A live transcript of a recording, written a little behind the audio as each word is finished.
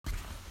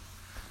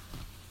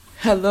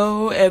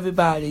Hello,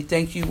 everybody.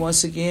 Thank you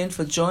once again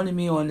for joining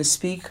me on the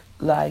Speak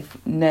Life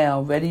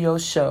Now radio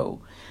show.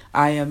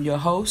 I am your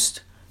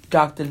host,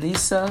 Dr.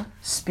 Lisa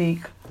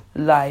Speak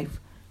Life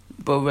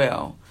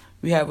Burrell.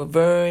 We have a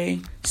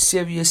very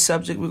serious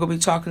subject we're going to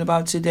be talking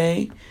about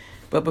today.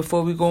 But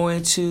before we go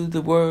into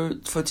the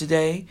word for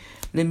today,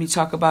 let me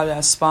talk about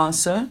our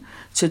sponsor.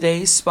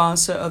 Today's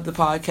sponsor of the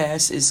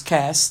podcast is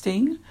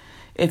Casting.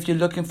 If you're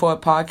looking for a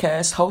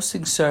podcast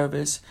hosting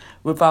service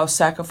without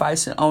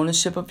sacrificing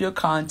ownership of your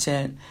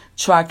content,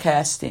 try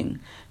Casting.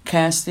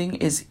 Casting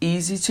is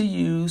easy to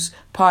use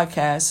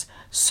podcast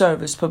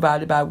service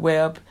provided by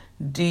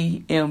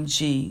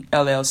WebDMG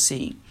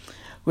LLC.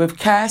 With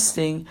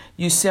Casting,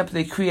 you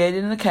simply create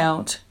an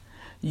account,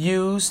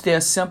 use their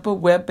simple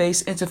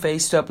web-based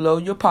interface to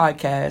upload your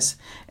podcast,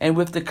 and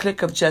with the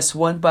click of just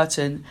one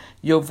button,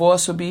 your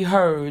voice will be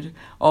heard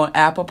on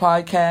Apple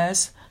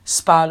Podcasts,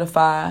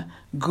 Spotify,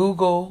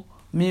 Google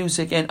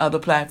Music, and other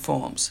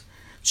platforms.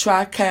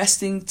 Try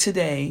Casting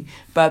today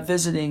by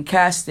visiting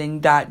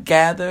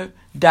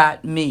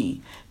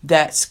casting.gather.me.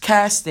 That's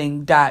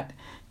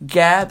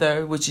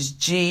casting.gather, which is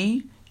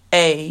GATHR.me.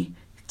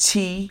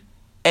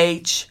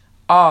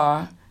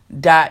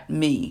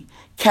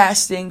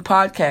 Casting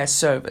Podcast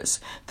Service,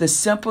 the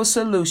simple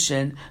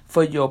solution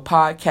for your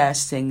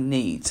podcasting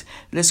needs.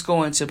 Let's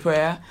go into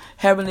prayer.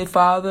 Heavenly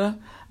Father,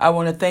 I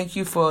want to thank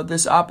you for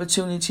this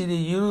opportunity to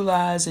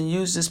utilize and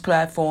use this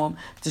platform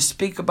to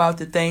speak about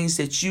the things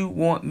that you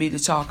want me to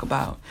talk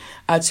about.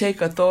 I take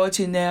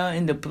authority now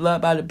in the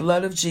blood, by the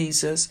blood of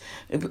Jesus,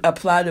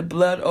 apply the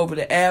blood over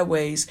the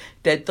airways,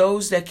 that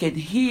those that can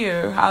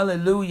hear,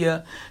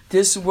 hallelujah,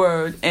 this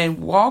word and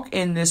walk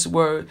in this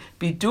word,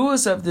 be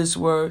doers of this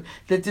word,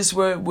 that this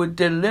word would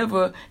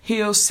deliver,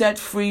 heal, set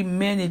free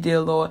many, dear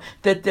Lord,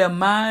 that their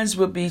minds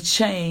would be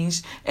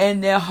changed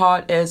and their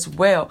heart as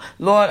well.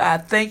 Lord, I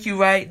thank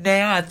you right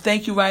now. I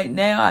thank you right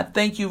now. I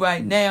thank you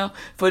right now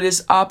for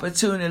this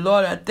opportunity.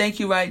 Lord, I thank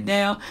you right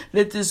now.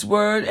 Let this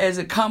word, as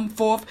it come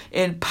forth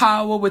in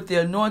power with the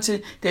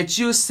anointing that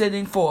you're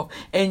sending forth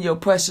in your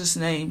precious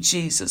name,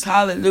 Jesus.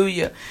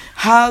 Hallelujah.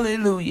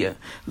 Hallelujah.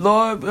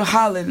 Lord,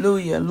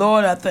 hallelujah.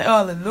 Lord,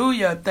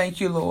 hallelujah. Thank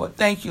you, Lord.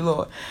 Thank you,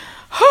 Lord.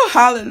 Oh,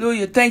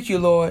 hallelujah. Thank you,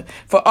 Lord.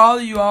 For all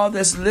of you all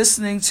that's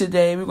listening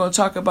today, we're going to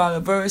talk about a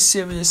very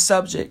serious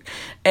subject.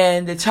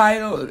 And the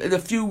title, the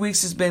few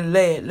weeks has been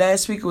led.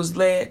 Last week was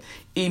led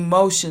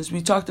emotions.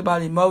 We talked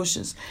about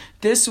emotions.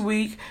 This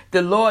week,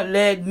 the Lord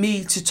led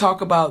me to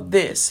talk about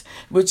this,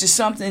 which is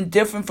something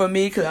different for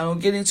me because I don't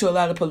get into a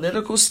lot of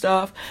political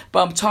stuff.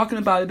 But I'm talking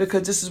about it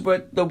because this is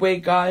what the way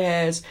God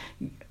has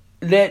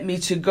led me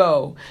to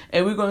go.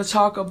 And we're going to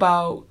talk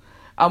about,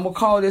 I'm going to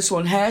call this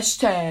one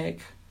hashtag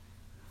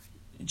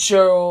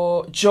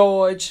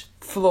George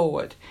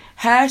Floyd.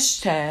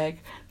 Hashtag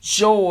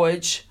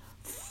George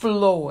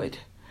Floyd.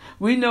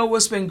 We know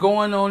what's been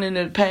going on in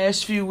the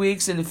past few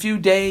weeks and a few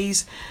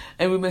days,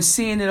 and we've been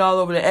seeing it all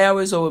over the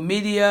airways, over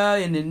media,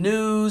 in the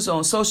news,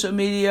 on social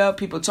media,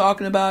 people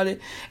talking about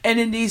it, and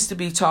it needs to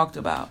be talked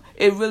about.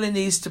 It really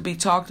needs to be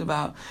talked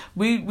about.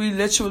 We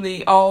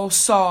literally all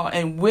saw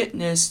and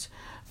witnessed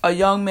a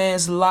young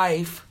man's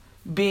life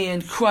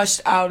being crushed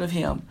out of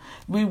him.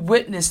 We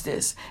witnessed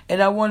this.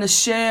 And I want to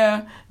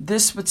share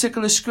this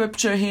particular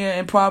scripture here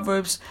in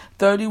Proverbs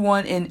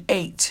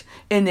 31:8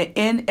 in the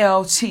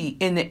NLT.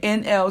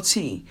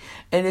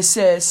 And it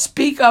says,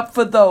 speak up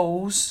for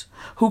those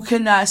who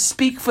cannot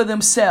speak for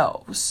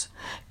themselves.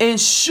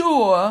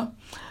 Ensure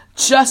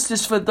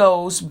justice for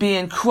those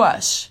being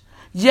crushed.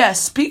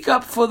 Yes, speak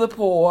up for the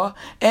poor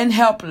and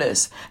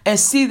helpless and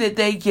see that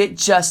they get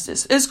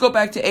justice. Let's go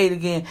back to 8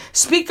 again.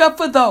 Speak up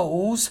for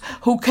those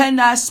who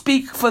cannot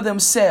speak for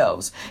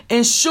themselves.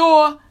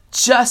 Ensure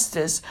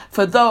justice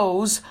for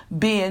those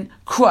being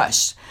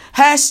crushed.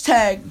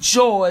 Hashtag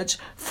George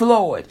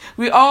Floyd.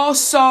 We all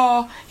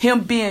saw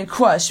him being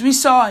crushed. We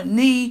saw a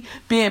knee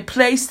being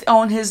placed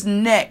on his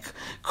neck,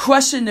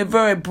 crushing the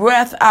very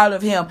breath out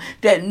of him,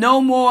 that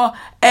no more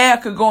air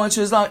could go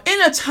into his lungs.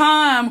 In a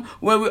time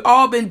where we've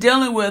all been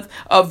dealing with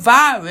a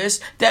virus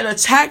that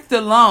attacked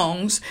the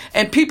lungs,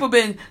 and people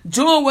been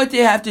doing what they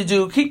have to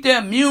do, keep their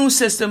immune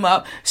system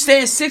up,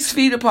 staying 6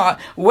 feet apart,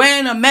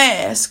 wearing a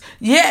mask,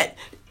 yet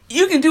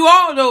you can do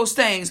all those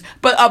things.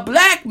 But a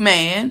black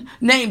man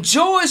named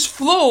George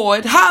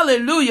Floyd,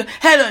 hallelujah,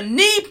 had a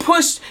knee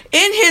pushed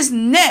in his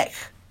neck,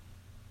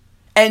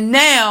 and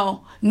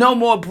now no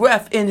more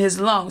breath in his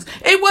lungs.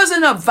 It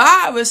wasn't a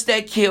virus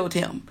that killed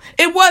him.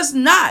 It was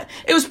not.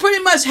 It was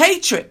pretty much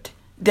hatred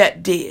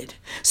that did.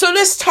 So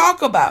let's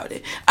talk about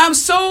it. I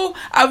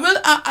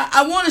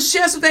want to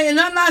share something, and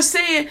I'm not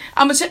saying,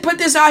 I'm going to put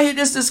this out here,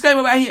 this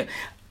disclaimer right here.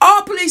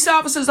 All police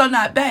officers are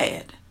not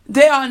bad.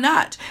 They are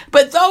not.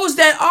 But those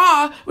that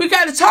are, we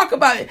got to talk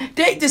about it.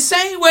 The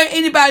same way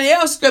anybody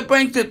else could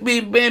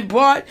be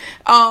brought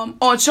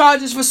on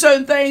charges for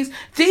certain things.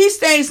 These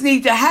things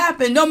need to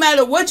happen no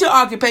matter what your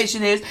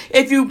occupation is.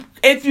 If you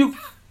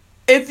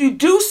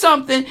do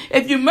something,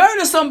 if you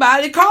murder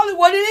somebody, call it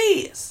what it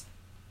is.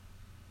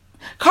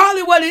 Call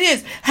it what it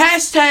is.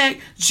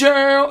 Hashtag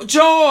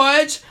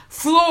George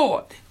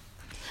Floyd.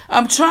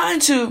 I'm trying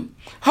to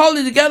hold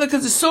it together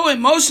because it's so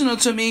emotional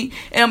to me,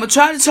 and I'm gonna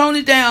try to tone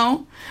it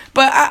down.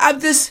 But I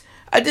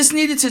just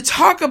needed to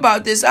talk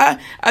about this. I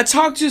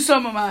talked to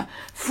some of my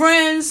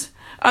friends.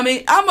 I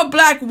mean, I'm a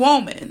black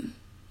woman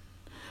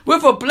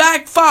with a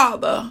black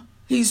father.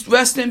 He's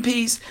rest in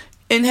peace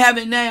in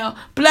heaven now.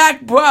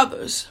 Black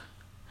brothers,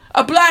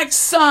 a black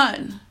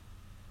son,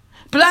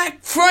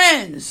 black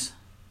friends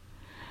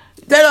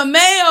that are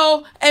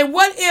male. And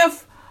what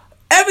if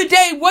every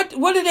day, what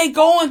are they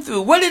going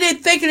through? What are they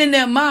thinking in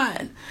their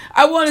mind?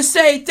 I want to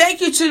say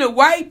thank you to the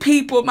white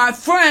people, my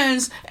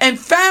friends and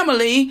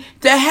family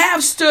that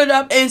have stood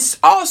up and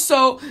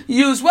also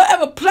used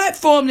whatever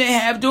platform they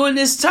have during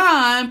this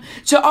time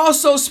to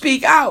also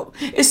speak out.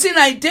 It seems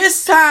like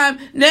this time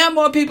now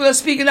more people are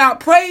speaking out.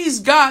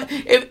 Praise God.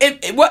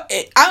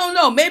 I don't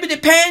know, maybe the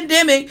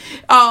pandemic,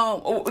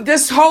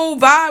 this whole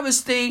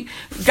virus thing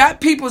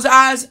got people's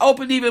eyes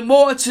open even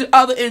more to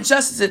other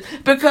injustices.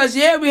 Because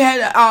we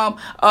had a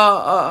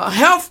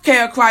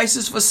healthcare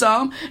crisis for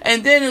some,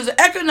 and then there's an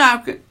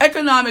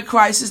economic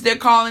crisis, they're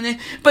calling it.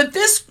 But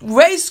this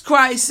race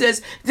crisis,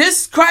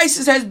 this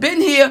crisis has been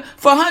here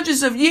for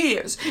hundreds of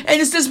years, and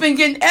it's just been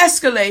getting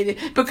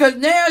escalated because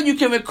now you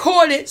can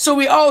record it so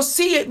we all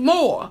see it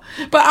more.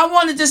 But I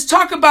want to just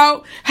talk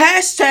about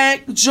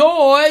hashtag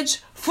George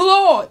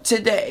Floyd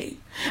today.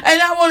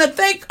 And I want to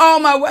thank all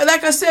my,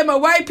 like I said, my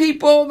white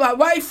people, my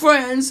white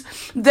friends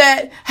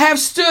that have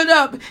stood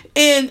up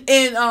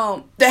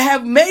that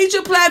have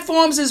major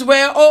platforms as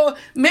well, or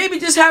maybe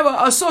just have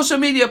a social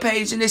media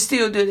page and they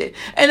still do it.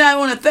 And I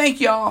want to thank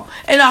y'all,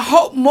 and I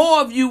hope more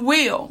of you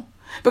will,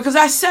 because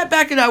I sat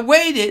back and I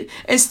waited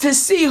to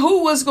see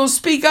who was going to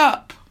speak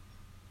up.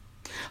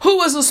 Who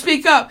was going to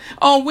speak up?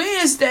 On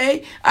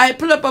Wednesday, I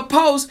put up a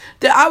post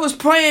that I was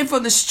praying for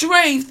the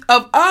strength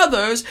of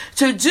others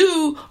to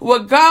do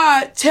what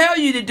God tell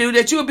you to do,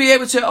 that you'll be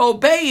able to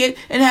obey it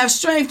and have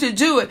strength to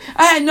do it.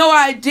 I had no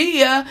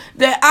idea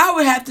that I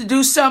would have to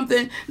do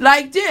something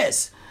like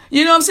this.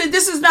 You know what I'm saying?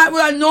 This is not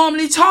what I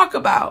normally talk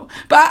about.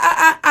 But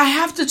I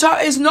have to talk.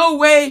 There's no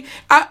way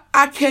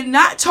I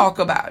cannot talk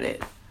about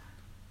it.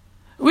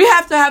 We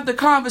have to have the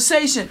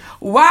conversation.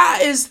 Why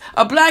is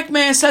a black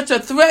man such a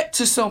threat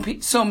to so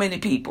many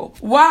people?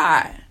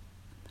 Why?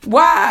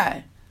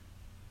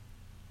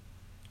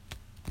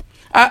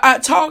 I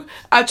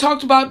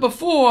talked about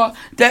before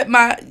that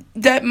my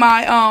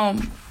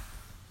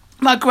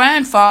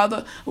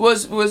grandfather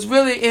was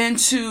really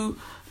into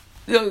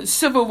the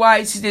civil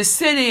rights. He did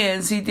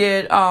sit-ins. He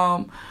did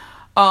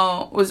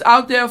was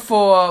out there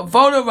for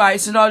voter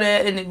rights and all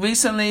that. And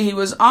recently he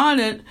was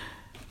honored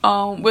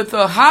with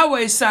a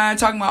highway sign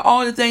talking about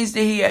all the things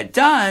that he had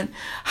done.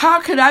 How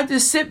could I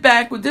just sit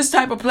back with this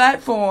type of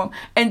platform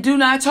and do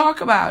not talk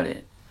about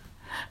it?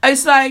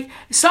 It's like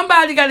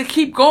somebody got to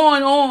keep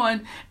going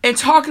on and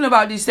talking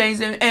about these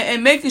things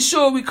and making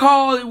sure we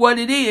call it what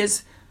it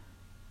is.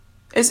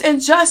 It's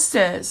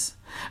injustice.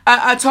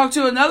 I talked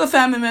to another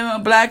family member,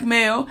 a black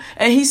male,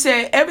 and he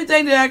said,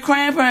 everything that our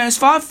grandparents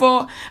fought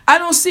for, I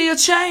don't see a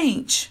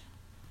change.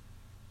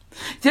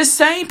 This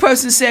same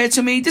person said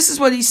to me, this is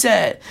what he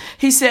said.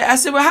 He said, I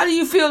said, well, how do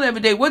you feel every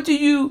day? What is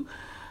your,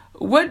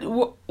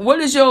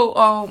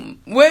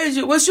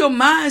 what's your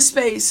mind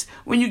space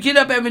when you get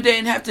up every day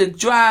and have to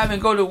drive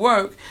and go to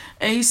work?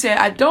 And he said,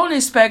 I don't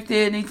expect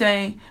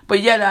anything,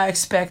 but yet I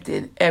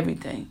expected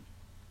everything.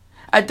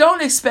 I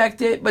don't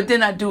expect it, but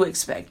then I do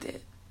expect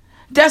it.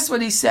 That's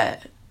what he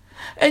said.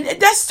 And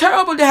that's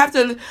terrible to have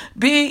to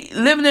be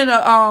living in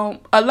a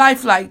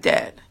life like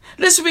that.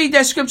 Let's read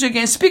that scripture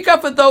again. Speak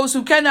up for those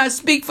who cannot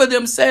speak for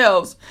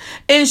themselves.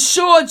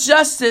 Ensure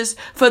justice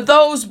for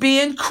those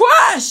being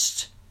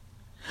crushed.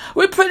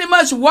 We pretty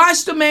much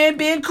watched the man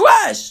being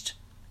crushed.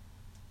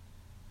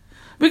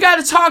 We got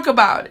to talk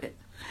about it.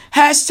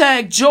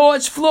 Hashtag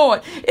George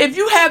Floyd. If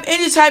you have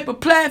any type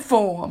of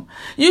platform,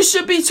 you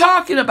should be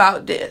talking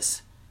about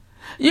this.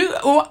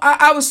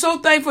 I was so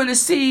thankful to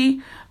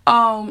see,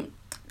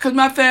 because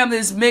my family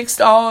is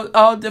mixed,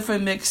 all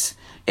different mixed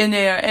in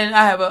there, and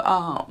I have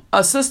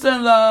a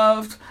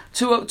sister-in-law,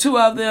 two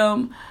of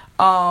them,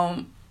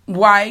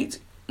 white.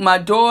 My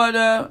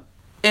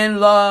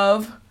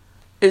daughter-in-law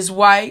is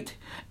white.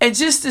 And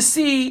just to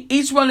see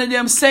each one of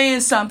them saying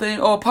something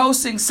or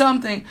posting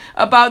something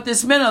about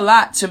this meant a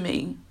lot to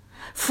me.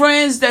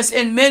 Friends that's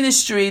in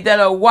ministry that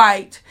are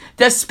white,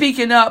 that's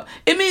speaking up,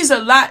 it means a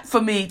lot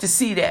for me to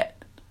see that.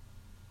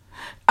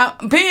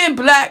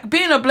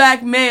 Being a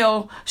black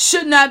male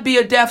should not be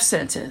a death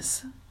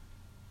sentence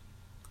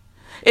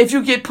if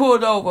you get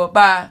pulled over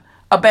by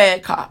a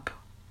bad cop.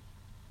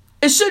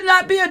 It should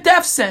not be a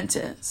death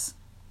sentence.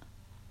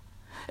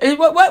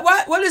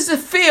 What does it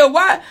feel?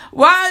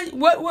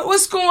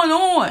 What's going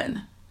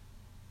on?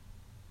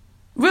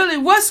 Really,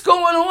 what's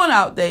going on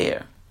out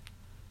there?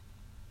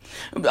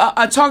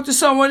 I talked to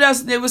someone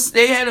else.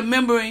 They had a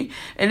memory,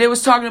 and they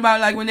was talking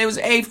about like when they was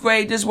 8th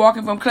grade, just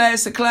walking from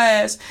class to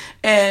class,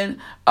 and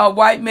a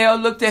white male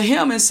looked at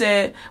him and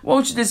said,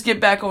 "Won't you just get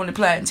back on the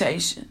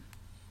plantation?"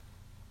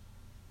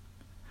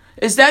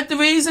 Is that the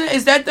reason?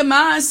 Is that the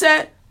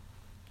mindset?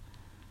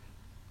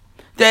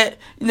 that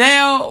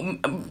now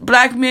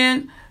black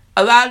men,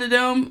 a lot of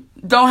them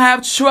don't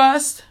have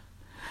trust.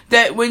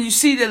 That when you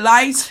see the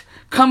lights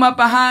come up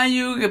behind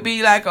you, it could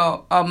be like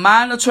a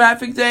minor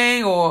traffic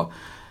thing, or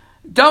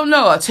don't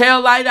know, a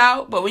tail light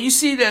out. But when you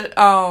see the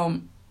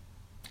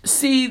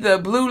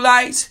blue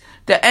lights,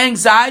 the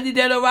anxiety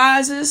that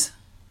arises.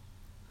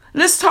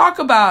 Let's talk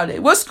about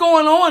it. What's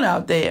going on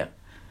out there?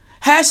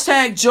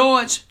 Hashtag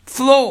George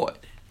Floyd.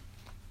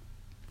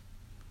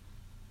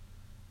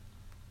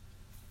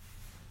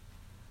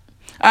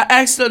 I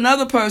asked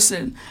another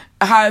person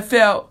how it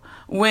felt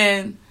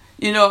when,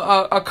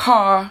 a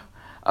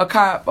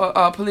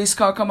police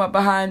car come up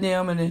behind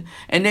them,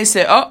 and they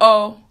said,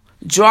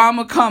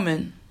 drama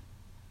coming.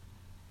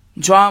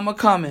 Drama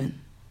coming.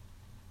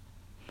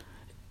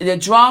 The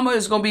drama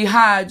is going to be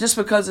high just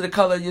because of the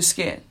color of your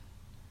skin.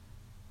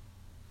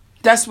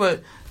 That's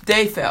what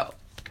they felt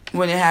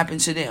when it happened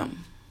to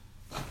them.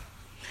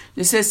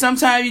 They said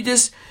sometimes you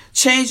just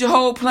change your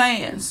whole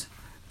plans.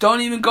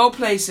 Don't even go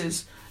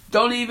places.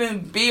 Don't even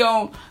be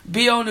on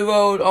the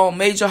road on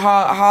major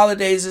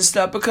holidays and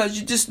stuff, because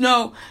you just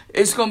know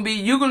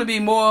you're going to be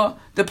more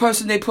the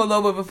person they pull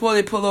over before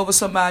they pull over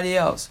somebody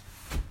else.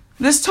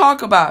 Let's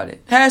talk about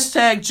it.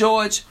 Hashtag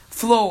George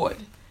Floyd.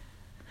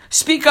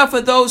 Speak up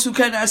for those who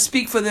cannot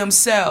speak for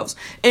themselves.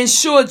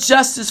 Ensure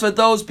justice for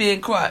those being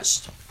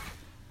crushed.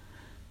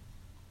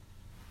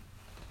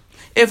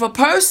 If a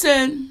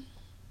person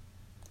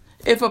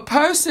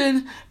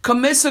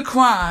commits a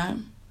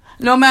crime,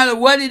 no matter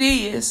what it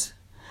is,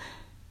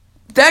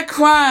 that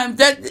crime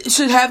that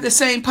should have the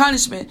same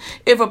punishment.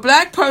 If a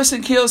black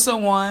person kills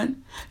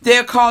someone,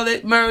 they'll call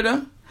it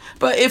murder.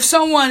 But if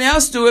someone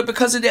else do it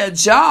because of their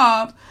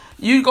job,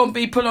 you're going to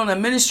be put on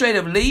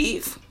administrative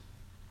leave.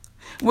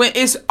 When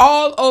it's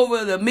all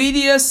over the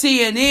media,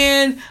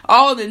 CNN,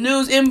 all the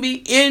news,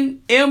 NBC,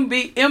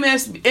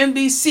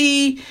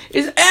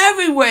 it's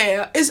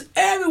everywhere. It's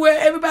everywhere.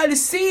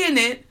 Everybody's seeing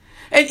it.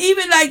 And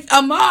even like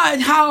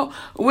Ahmad, how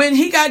when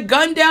he got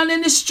gunned down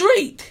in the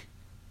street,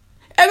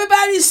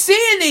 everybody's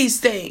seeing these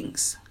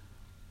things.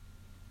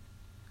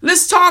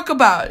 Let's talk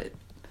about it.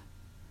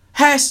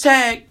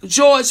 Hashtag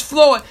George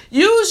Floyd.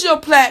 Use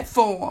your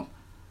platform.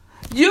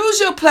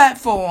 Use your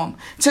platform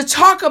to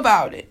talk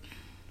about it.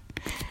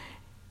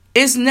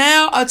 It's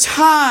now a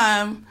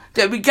time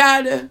that we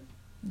gotta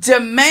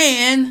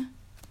demand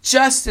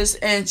justice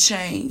and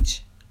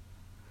change.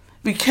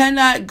 We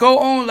cannot go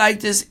on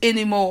like this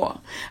anymore.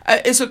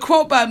 It's a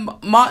quote by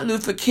Martin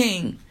Luther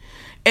King,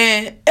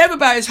 and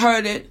everybody's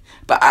heard it,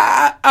 but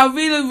I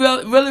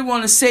really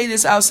want to say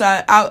this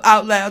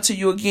out loud to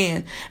you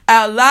again.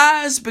 Our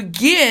lives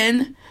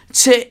begin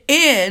to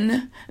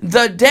end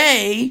the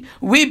day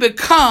we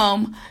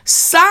become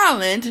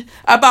silent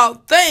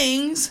about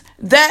things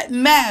that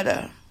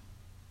matter.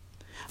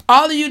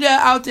 All of you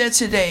that are out there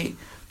today,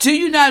 do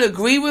you not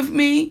agree with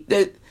me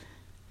that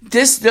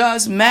this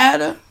does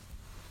matter?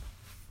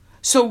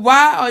 So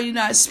why are you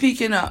not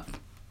speaking up?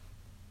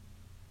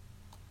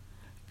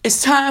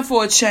 It's time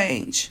for a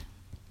change.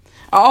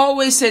 I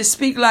always said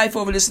speak life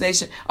over this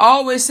nation. I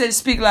always said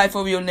speak life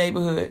over your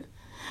neighborhood.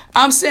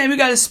 I'm saying we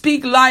got to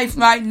speak life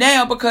right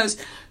now, because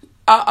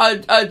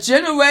a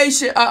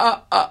generation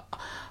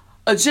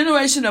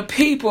of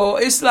people,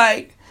 it's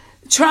like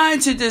trying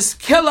to just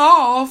kill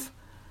off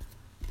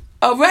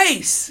a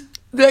race,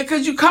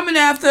 because you're coming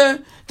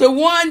after the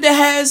one that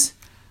has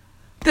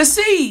the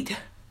seed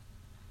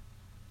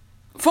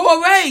for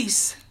a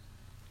race.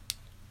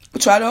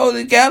 Try to hold it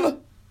together.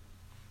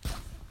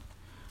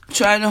 I'm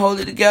trying to hold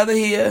it together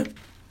here.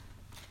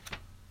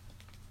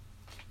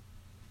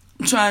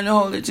 I'm trying to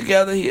hold it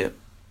together here.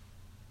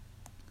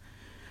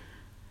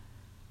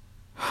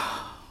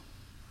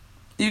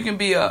 You can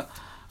be a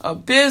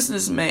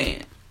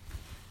businessman,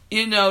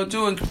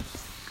 doing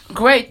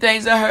great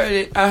things. I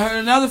heard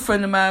another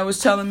friend of mine was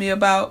telling me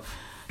about,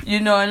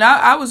 and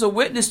I was a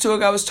witness to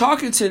it. I was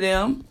talking to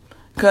them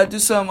because I do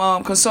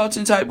some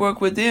consulting type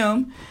work with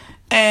them,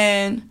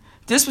 and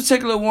this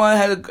particular one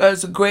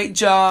has a great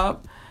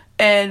job,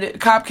 and the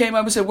cop came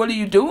up and said, "What are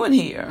you doing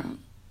here?"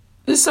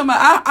 This is somebody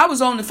I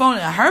was on the phone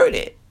and I heard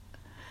it,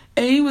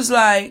 and he was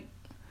like,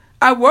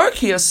 "I work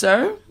here,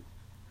 sir."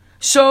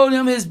 Showed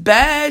him his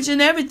badge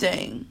and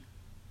everything.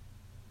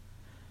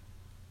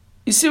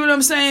 You see what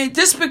I'm saying?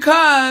 Just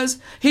because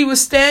he was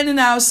standing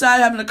outside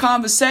having a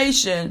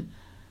conversation,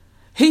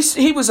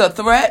 he was a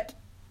threat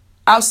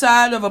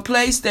outside of a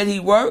place that he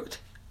worked.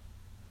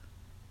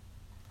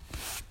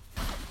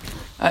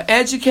 An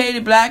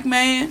educated black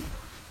man.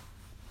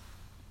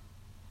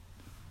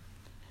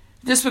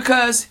 Just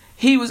because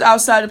he was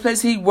outside the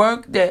place he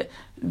worked, that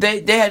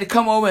they had to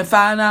come over and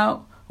find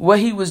out what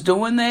he was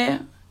doing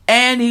there.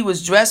 And he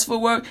was dressed for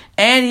work.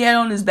 And he had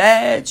on his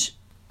badge.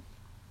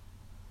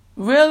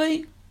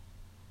 Really?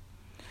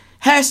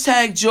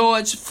 Hashtag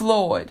George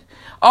Floyd.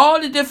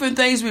 All the different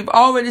things we've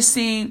already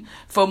seen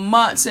for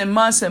months and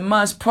months and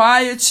months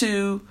prior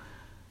to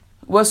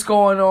what's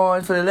going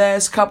on for the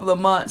last couple of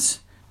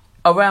months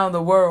around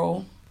the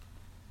world.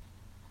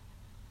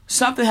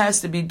 Something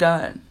has to be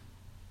done.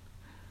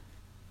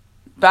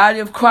 Body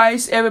of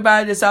Christ,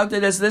 everybody that's out there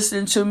that's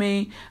listening to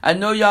me, I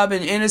know y'all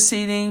been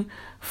interceding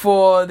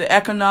for the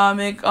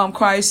economic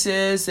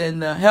crisis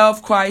and the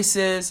health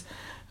crisis.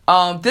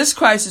 This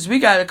crisis, we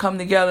got to come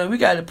together and we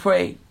got to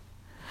pray.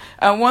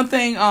 And one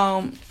thing,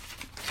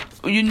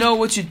 you know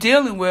what you're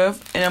dealing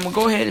with, and I'm going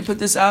to go ahead and put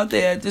this out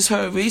there. I just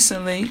heard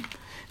recently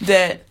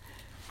that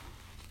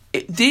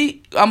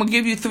I'm going to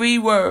give you 3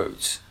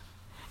 words.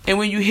 And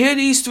when you hear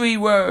these 3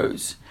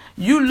 words,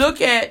 you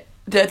look at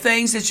the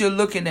things that you're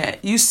looking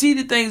at. You see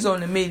the things on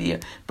the media.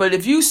 But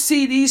if you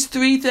see these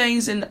 3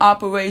 things in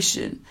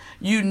operation,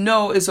 you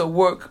know it's a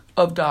work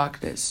of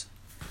darkness.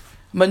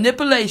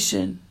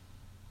 Manipulation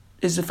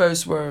is the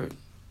first word.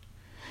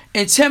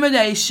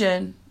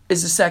 Intimidation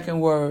is the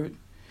second word.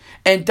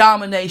 And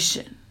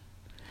domination.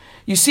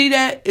 You see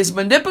that? It's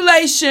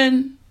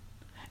manipulation,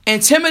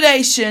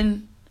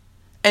 intimidation,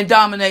 and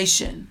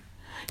domination.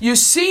 You're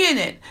seeing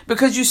it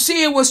because you're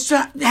seeing what's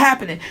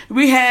happening.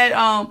 We had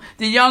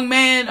the young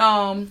man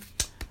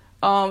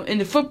in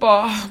the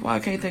football, I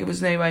can't think of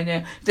his name right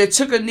now, that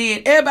took a knee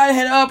and everybody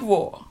had an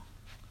uproar.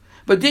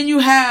 But then you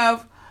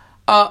have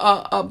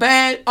a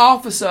bad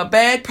officer, a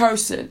bad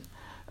person,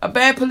 a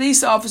bad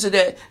police officer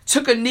that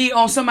took a knee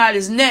on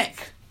somebody's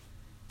neck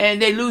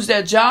and they lose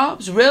their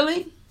jobs.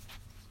 Really?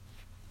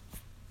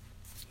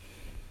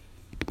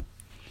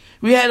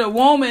 We had a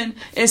woman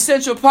in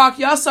Central Park.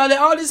 Y'all saw that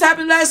all this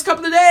happened the last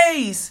couple of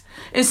days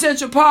in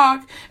Central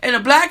Park. And a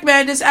black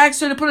man just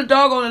asked her to put a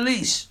dog on a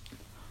leash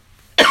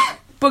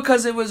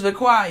because it was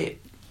required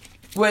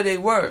where they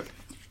were.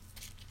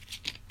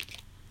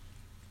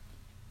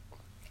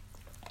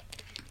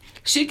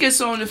 She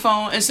gets on the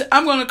phone and said,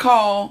 I'm going to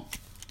call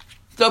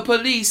the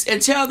police and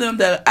tell them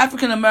that an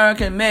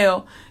African-American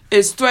male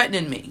is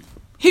threatening me.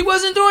 He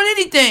wasn't doing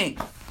anything.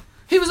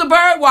 He was a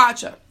bird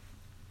watcher.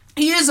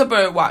 He is a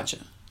bird watcher.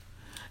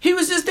 He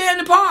was just there in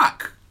the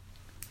park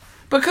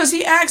because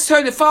he asked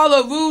her to follow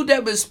a rule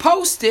that was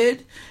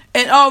posted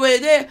and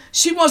already there.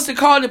 She wants to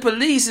call the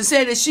police and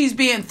say that she's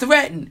being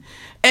threatened.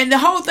 And the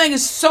whole thing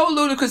is so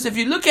ludicrous. If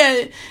you look at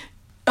it,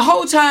 the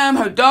whole time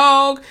her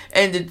dog,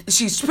 and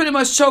she's pretty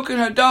much choking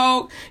her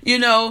dog, you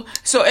know.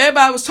 So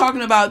everybody was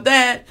talking about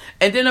that.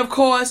 And then, of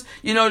course,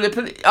 you know,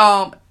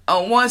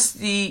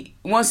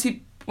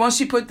 once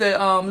she put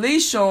the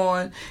leash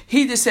on,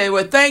 he just said,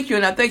 well, thank you.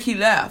 And I think he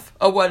left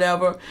or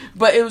whatever.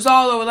 But it was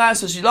all over the line.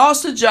 So she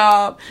lost her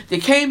job. They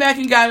came back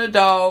and got her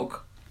dog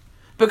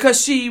because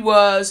she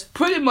was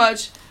pretty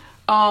much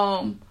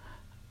about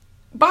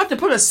to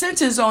put a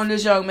sentence on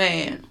this young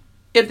man.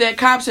 If that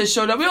cops had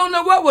showed up, we don't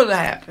know what would have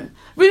happened.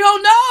 We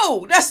don't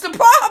know. That's the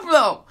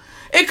problem.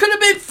 It could have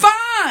been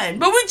fine,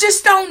 but we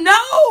just don't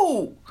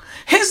know.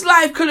 His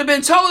life could have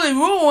been totally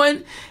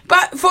ruined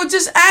but for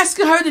just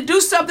asking her to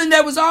do something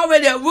that was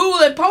already a rule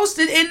and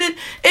posted in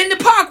the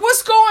park.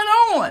 What's going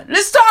on?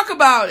 Let's talk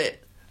about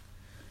it.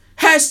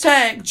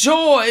 Hashtag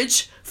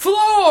George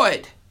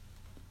Floyd.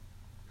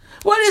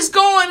 What is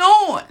going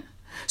on?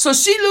 So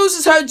she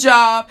loses her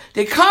job.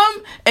 They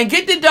come and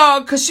get the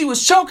dog because she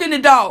was choking the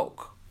dog.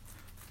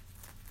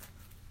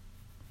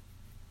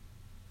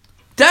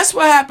 That's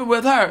what happened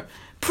with her.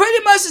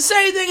 Pretty much the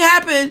same thing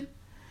happened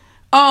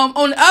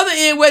on the other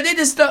end where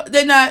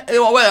they're not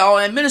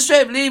on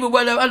administrative leave or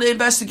whatever, under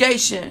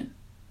investigation.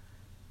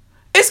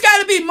 It's got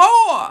to be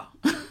more.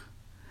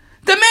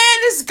 The man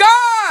is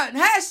gone.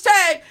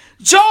 Hashtag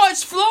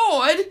George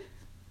Floyd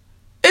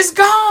is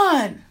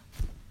gone.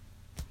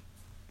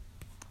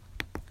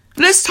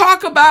 Let's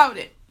talk about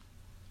it.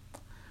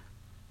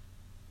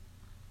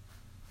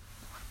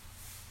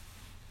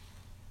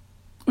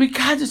 We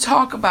got to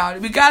talk about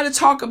it. We got to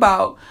talk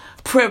about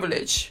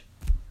privilege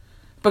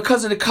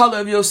because of the color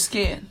of your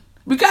skin.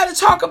 We got to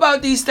talk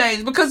about these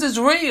things because it's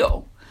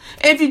real.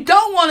 And if you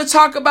don't want to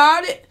talk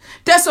about it,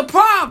 that's a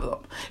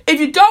problem.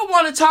 If you don't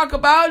want to talk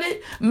about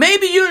it,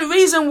 maybe you're the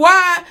reason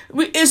why.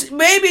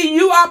 Maybe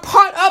you are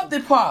part of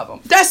the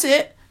problem. That's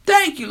it.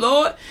 Thank you,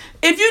 Lord.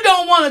 If you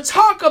don't want to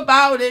talk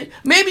about it,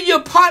 maybe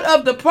you're part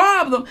of the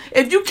problem.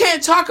 If you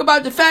can't talk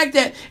about the fact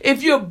that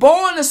if you're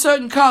born a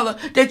certain color,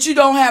 that you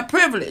don't have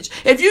privilege.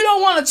 If you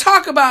don't want to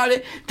talk about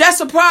it, that's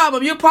a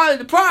problem. You're part of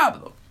the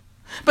problem.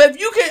 But if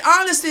you can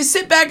honestly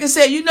sit back and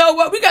say, you know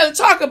what, we got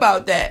to talk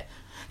about that.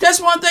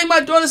 That's one thing my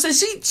daughter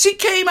said. She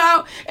came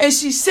out and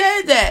she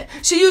said that.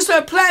 She used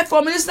her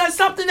platform, and it's not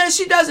something that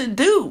she doesn't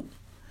do.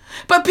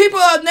 But people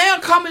are now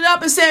coming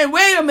up and saying,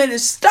 wait a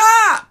minute,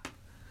 stop.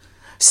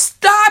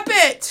 Stop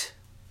it.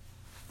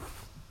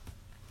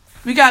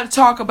 We got to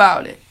talk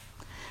about it.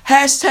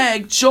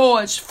 Hashtag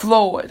George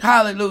Floyd.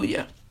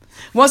 Hallelujah.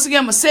 Once again,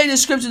 I'm going to say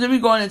this scripture, then we're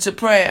going into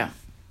prayer.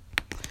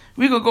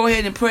 We're going to go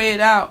ahead and pray it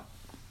out.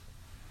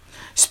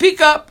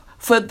 Speak up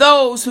for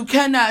those who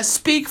cannot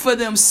speak for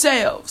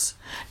themselves.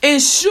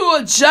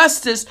 Ensure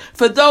justice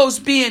for those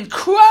being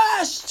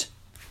crushed.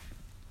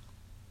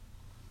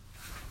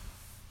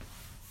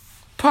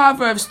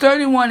 Proverbs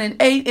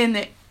 31:8 in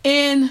the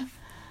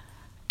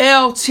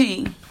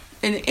NLT.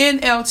 In the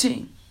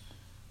NLT.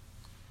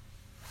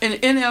 In the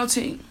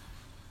NLT.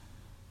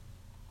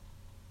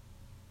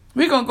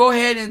 We're going to go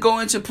ahead and go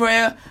into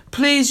prayer.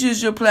 Please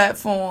use your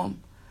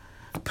platform.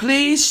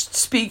 Please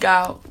speak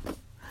out.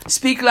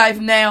 Speak life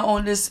now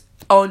on this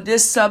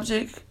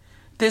subject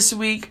this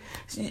week.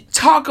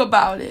 Talk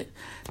about it.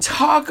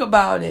 Talk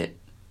about it.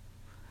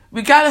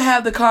 We got to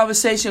have the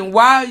conversation.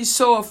 Why are you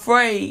so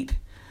afraid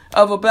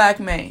of a black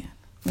man?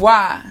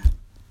 Why?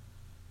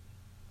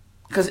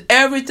 Because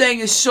everything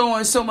is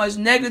showing so much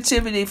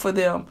negativity for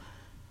them.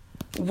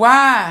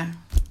 Why?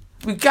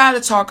 We got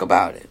to talk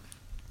about it.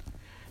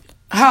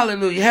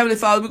 Hallelujah. Heavenly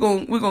Father, we're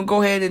going to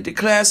go ahead and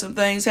declare some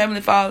things.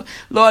 Heavenly Father,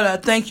 Lord, I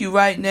thank you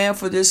right now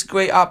for this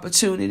great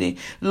opportunity.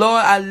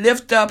 Lord, I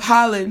lift up,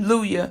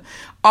 hallelujah,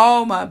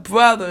 all my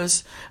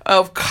brothers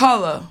of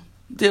color,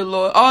 dear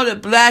Lord, all the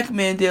black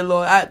men, dear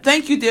Lord. I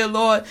thank you, dear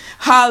Lord,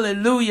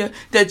 hallelujah,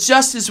 that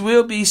justice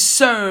will be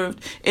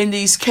served in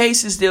these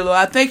cases, dear Lord.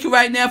 I thank you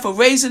right now for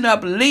raising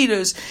up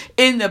leaders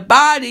in the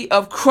body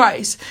of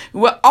Christ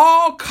with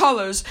all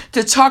colors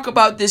to talk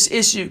about this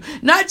issue.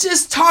 Not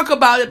just talk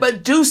about it,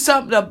 but do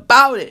something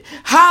about it.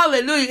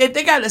 Hallelujah. If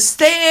they got to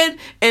stand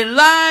in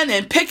line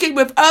and picket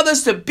with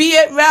others to be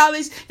at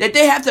rallies, that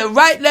they have to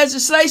write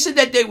legislation,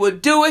 that they will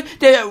do it.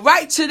 They are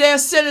right to their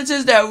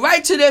senators. They are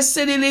right to their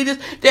city leaders.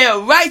 They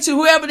are right to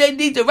whoever they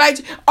need to write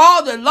to.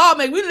 All the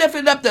lawmakers. We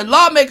lifting up the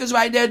lawmakers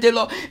right there, dear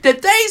Lord. That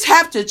things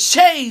have to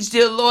change,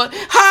 dear Lord.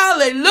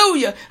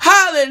 Hallelujah.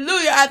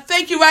 Hallelujah. I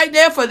thank you right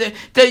now for the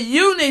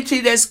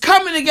unity that's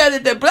coming together.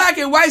 The black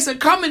and whites are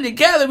coming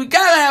together. We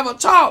got to have a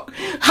talk.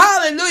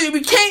 Hallelujah.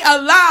 We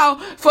can't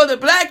allow for the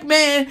black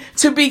man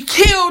to be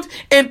killed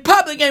in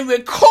public and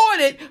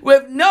recorded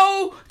with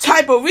no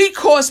type of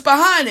recourse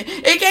behind it.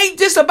 It ain't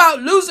just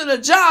about losing a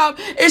job.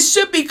 It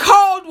should be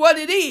called what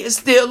it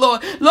is, dear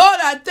Lord. Lord,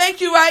 I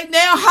thank you right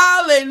now.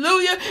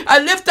 Hallelujah. I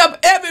lift up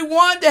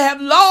everyone that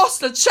have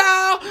lost a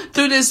child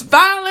through this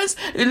violence.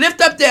 We lift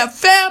up their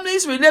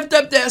families. We lift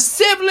up their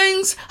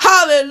siblings.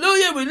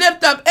 Hallelujah. We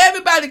lift up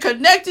everybody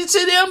connected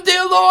to them,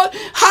 dear Lord.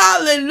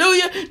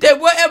 Hallelujah. That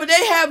whatever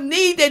they have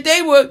need, that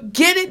they will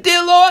get it,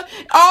 dear Lord.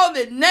 All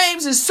the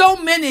names, there's so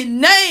many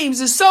names.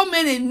 There's so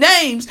many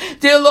names,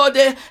 dear Lord.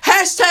 That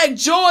hashtag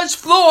George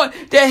Floyd,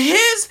 that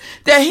his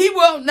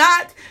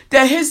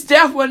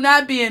death will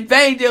not be in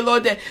vain, dear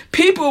Lord, that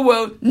people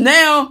will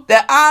now,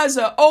 their eyes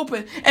are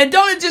open. And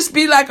don't it just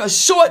be like a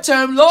short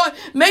term, Lord.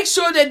 Make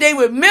sure that they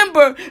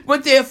remember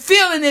what they're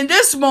feeling in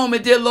this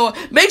moment, dear Lord.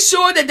 Make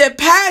sure that their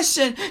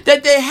passion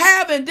that they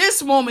have in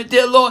this moment,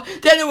 dear Lord,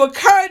 that it will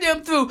carry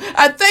them through.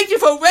 I thank you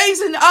for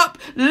raising up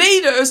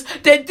leaders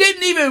that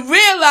didn't even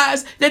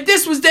realize that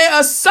this was their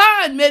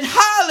assignment.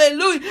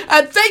 Hallelujah.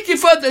 I thank you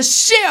for the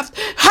shift.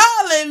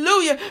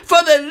 Hallelujah.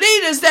 For the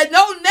leaders that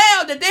know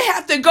now that they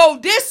have to go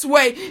this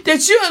way,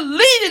 that you're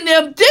leading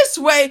them this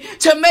way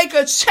to make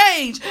a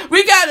change.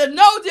 We got to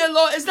know, dear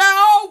Lord, it's not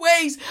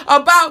always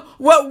about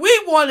what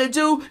we want to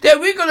do, that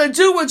we're going to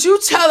do what you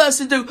tell us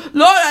to do.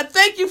 Lord, I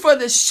thank you for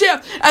the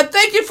shift. I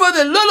thank you for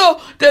the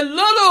little,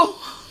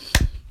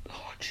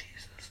 Lord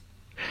Jesus.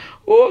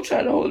 Oh, I'm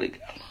trying to hold it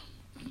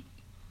down.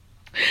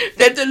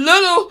 That the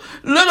little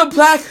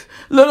black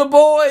little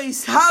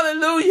boys,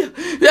 hallelujah,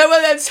 that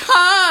by the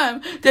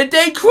time that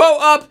they grow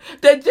up,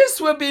 that this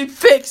will be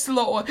fixed,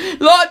 Lord.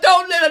 Lord,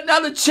 don't let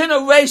another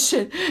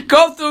generation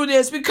go through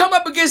this. We come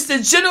up against the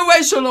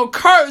generational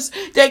curse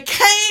that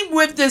came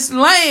with this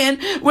land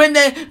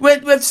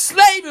with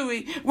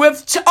slavery,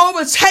 with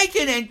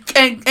overtaking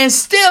and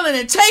stealing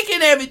and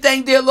taking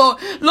everything, dear Lord.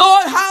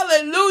 Lord,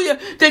 hallelujah,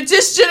 that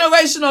this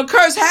generational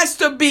curse has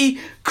to be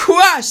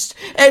crushed.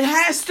 It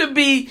has to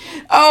be,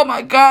 oh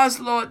my gosh,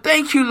 Lord,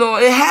 thank you,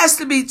 Lord. It has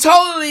to be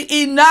totally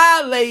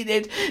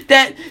annihilated.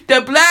 That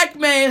the black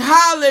man,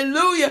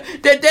 hallelujah,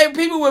 that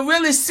people will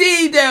really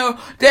see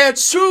their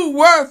true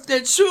worth,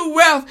 their true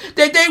wealth,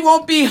 that they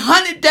won't be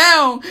hunted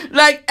down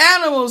like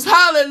animals,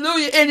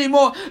 hallelujah,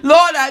 anymore.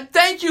 Lord, I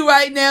thank you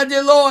right now,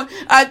 dear Lord.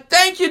 I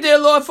thank you, dear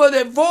Lord, for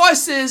the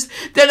voices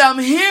that I'm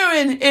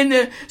hearing in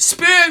the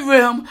spirit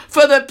realm,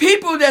 for the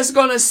people that's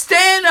going to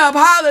stand up,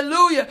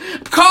 hallelujah,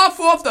 call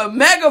for the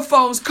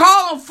megaphones,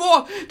 call them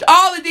forth,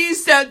 all of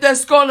these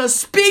that's going to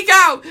speak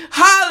out,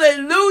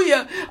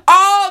 hallelujah,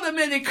 all the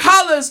many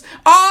colors,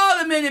 all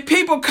the many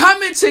people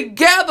coming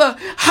together,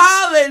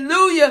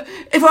 hallelujah,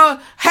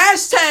 for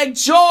hashtag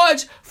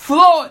George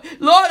Floyd.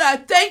 Lord, I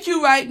thank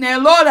you right now.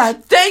 Lord, I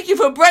thank you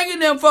for bringing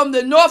them from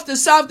the north, the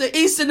south, the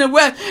east, and the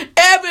west.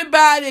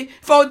 Everybody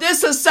for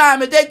this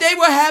assignment, that they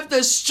will have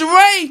the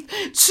strength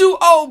to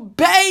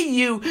obey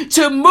you,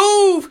 to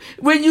move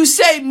when you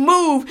say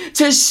move,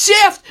 to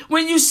shift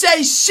when you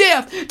say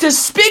shift, to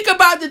speak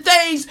about the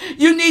things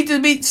you need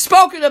to be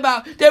spoken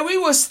about, that we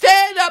will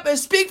stand up and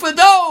speak for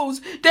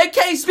those that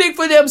can't speak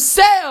for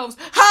themselves.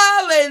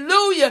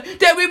 Hallelujah.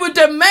 That we will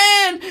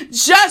demand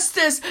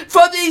justice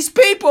for these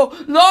people.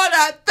 Lord,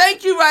 I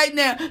thank you right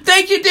now.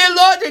 Thank you, dear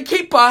Lord, to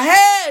keep a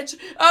hedge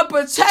of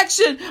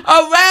protection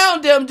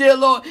around them, dear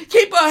Lord. Lord.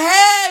 Keep a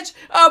hedge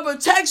of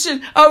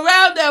protection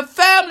around their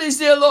families,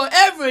 dear Lord.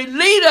 Every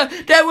leader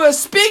that will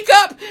speak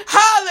up,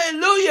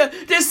 hallelujah,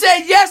 to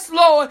say, yes,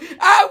 Lord,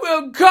 I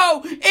will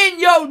go in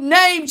your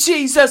name,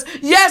 Jesus.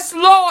 Yes,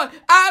 Lord,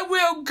 I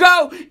will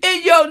go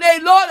in your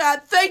name. Lord, I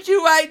thank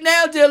you right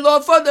now, dear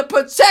Lord, for the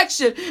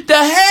protection, the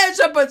hedge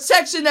of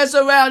protection that's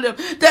around them,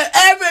 that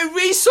every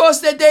resource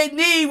that they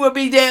need will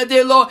be there,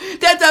 dear Lord,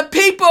 that the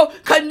people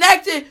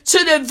connected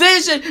to the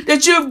vision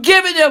that you've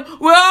given them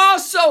will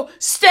also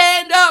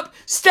stand up,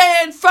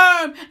 stand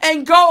firm,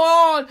 and go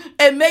on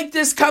and make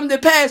this come to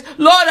pass.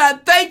 Lord, I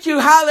thank you,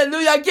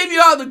 hallelujah. I give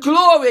you all the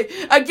glory.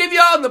 I give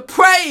you all the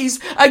praise.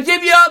 I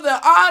give you all the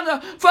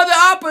honor for the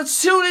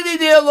opportunity,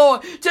 dear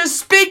Lord, to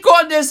speak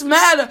on this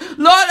matter.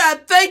 Lord, I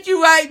thank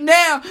you right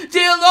now,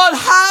 dear Lord,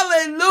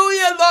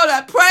 hallelujah. Lord,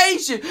 I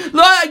praise you.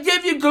 Lord, I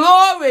give you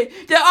glory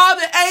that all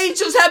the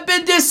angels have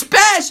been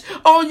dispatched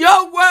on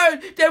your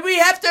word, that we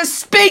have to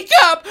speak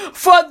up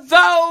for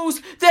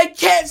those that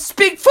can't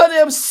speak for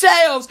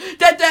themselves,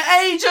 that the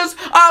angels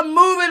are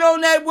moving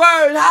on that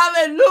word,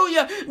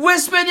 hallelujah,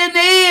 whispering in the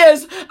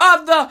ears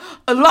of the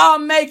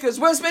lawmakers,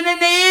 whispering in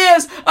the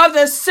ears of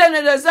the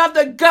senators, of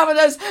the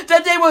governors,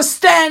 that they will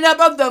stand up,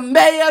 of the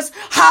mayors,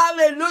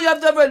 hallelujah,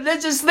 of the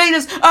religious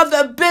leaders, of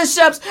the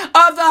bishops,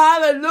 of the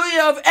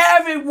hallelujah, of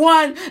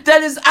everyone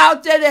that is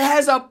out there that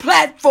has a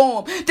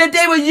platform, that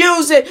they will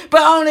use it,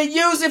 but only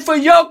use it for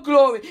your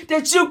glory,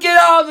 that you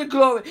get all the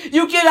glory,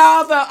 you get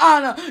all the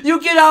honor,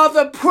 you get all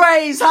the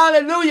praise,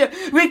 hallelujah.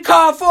 We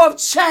call forth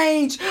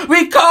change,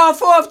 we call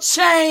forth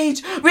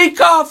change, we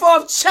call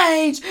forth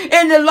change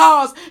in the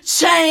laws,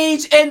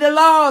 change in the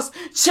laws,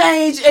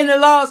 change in the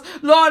laws.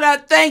 Lord, I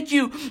thank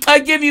you, I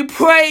give you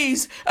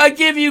praise, I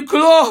give you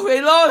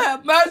glory. Lord,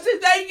 have mercy.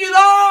 Thank you,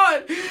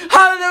 Lord,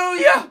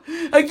 hallelujah.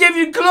 I give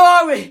you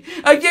glory,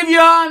 I give you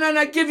honor, and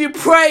I give you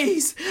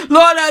praise.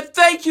 Lord, I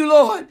thank you,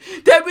 Lord,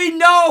 that we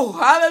know,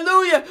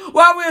 hallelujah,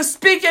 while we're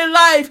speaking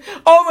life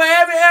over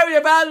every area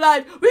of our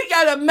life, we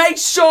got to make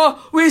sure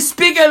we're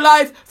speaking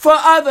life for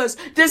others.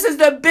 This is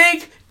the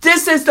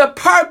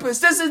purpose.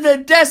 This is the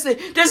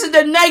destiny. This is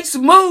the next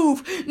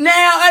move.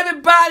 Now,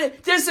 everybody,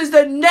 this is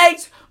the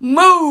next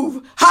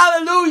move.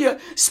 Hallelujah.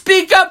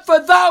 Speak up for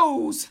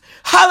those,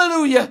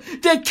 hallelujah,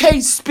 that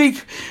can't speak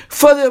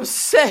for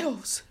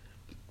themselves.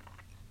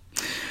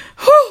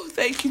 Oh,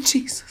 thank you,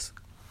 Jesus.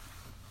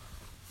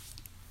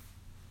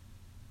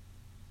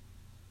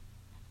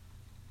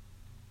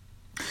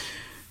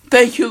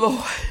 Thank you,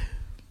 Lord.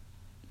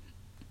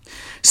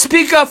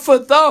 Speak up for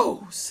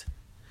those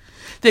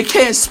that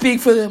can't speak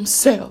for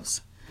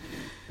themselves.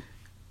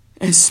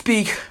 And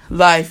speak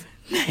life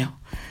now.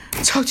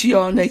 Talk to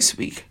y'all next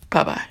week.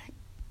 Bye-bye.